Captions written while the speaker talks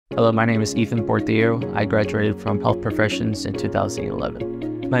Hello, my name is Ethan Portillo. I graduated from Health Professions in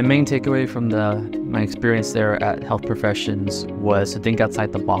 2011. My main takeaway from my experience there at Health Professions was to think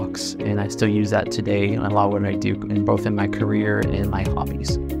outside the box, and I still use that today in a lot of what I do, in both in my career and my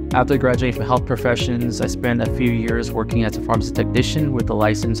hobbies. After graduating from Health Professions, I spent a few years working as a pharmacy technician with the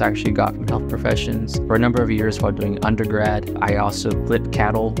license I actually got from Health Professions. For a number of years while doing undergrad, I also flipped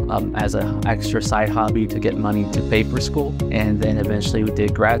cattle as an extra side hobby to get money to pay for school. And then eventually we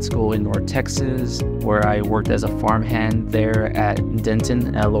did grad school in North Texas, where I worked as a farmhand there at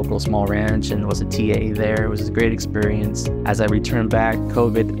Denton, a local small ranch, and was a TA there. It was a great experience. As I returned back,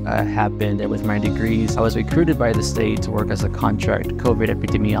 COVID happened, and with my degrees, I was recruited by the state to work as a contract COVID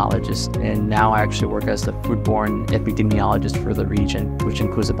epidemiologist. And now I actually work as the foodborne epidemiologist for the region, which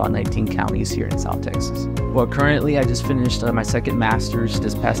includes about 19 counties here in South Texas. Well, currently I just finished my second master's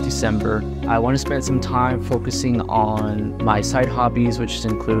this past December. I want to spend some time focusing on my side hobbies, which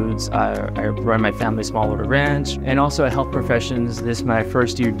includes I run my family's small little ranch, and also at Health Professions. This is my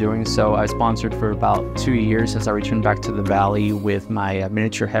first year doing so. I sponsored for about 2 years since I returned back to the Valley with my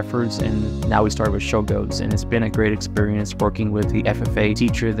miniature heifers, and now we started with show goats, and it's been a great experience working with the FFA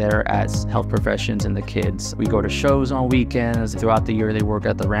teacher there at Health Professions and the kids. We go to shows on weekends. Throughout the year they work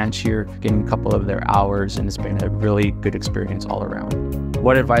at the ranch here, getting a couple of their hours, and it's been a really good experience all around.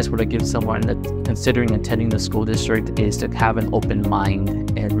 What advice would I give someone that's considering attending the school district is to have an open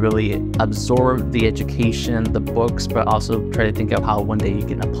mind and really absorb the education, the books, but also try to think of how one day you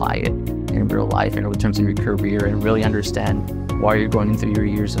can apply it in real life and in terms of your career, and really understand why you're going through your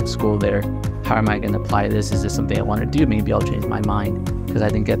years of school there. How am I going to apply this? Is this something I want to do? Maybe I'll change my mind. Because I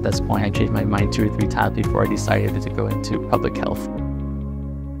think at this point I changed my mind 2 or 3 times before I decided to go into public health.